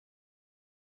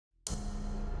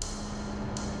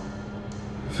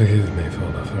Forgive me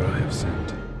for the for I have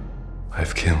sinned.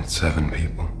 I've killed 7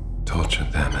 people,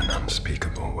 tortured them in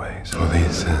unspeakable ways. For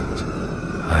these sins,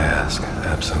 I ask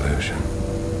absolution.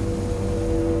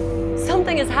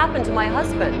 Something has happened to my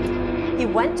husband. He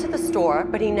went to the store,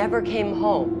 but he never came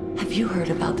home. Have you heard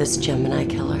about this Gemini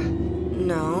killer?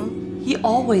 No. He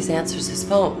always answers his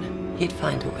phone. He'd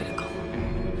find a way to call him.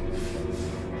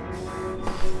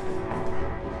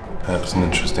 That's an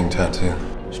interesting tattoo.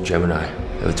 It's Gemini.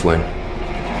 They're a twin.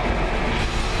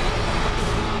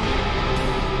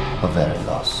 A very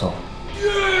lost soul.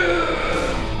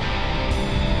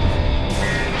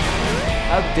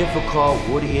 How difficult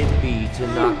would it be to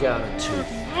knock out a tooth?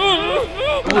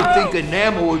 I would think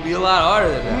enamel would be a lot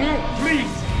harder than that.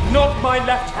 Please, not my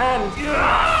left hand.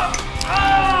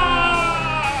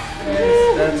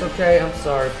 Yes, that's okay, I'm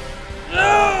sorry.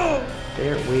 No!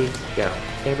 There we go.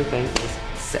 Everything is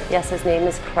set. Yes, his name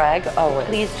is Craig Owen.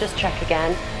 Please just check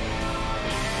again.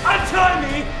 Untie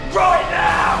me right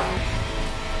now!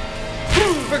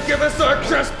 Forgive us our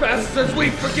trespasses as we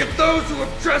forgive those who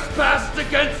have trespassed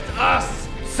against us.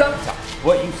 Sometimes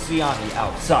what you see on the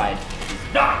outside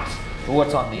is not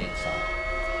what's on the inside.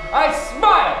 I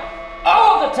smile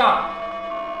all the time.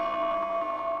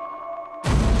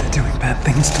 They're doing bad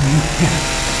things to me.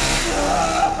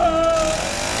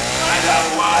 I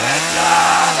don't want to die!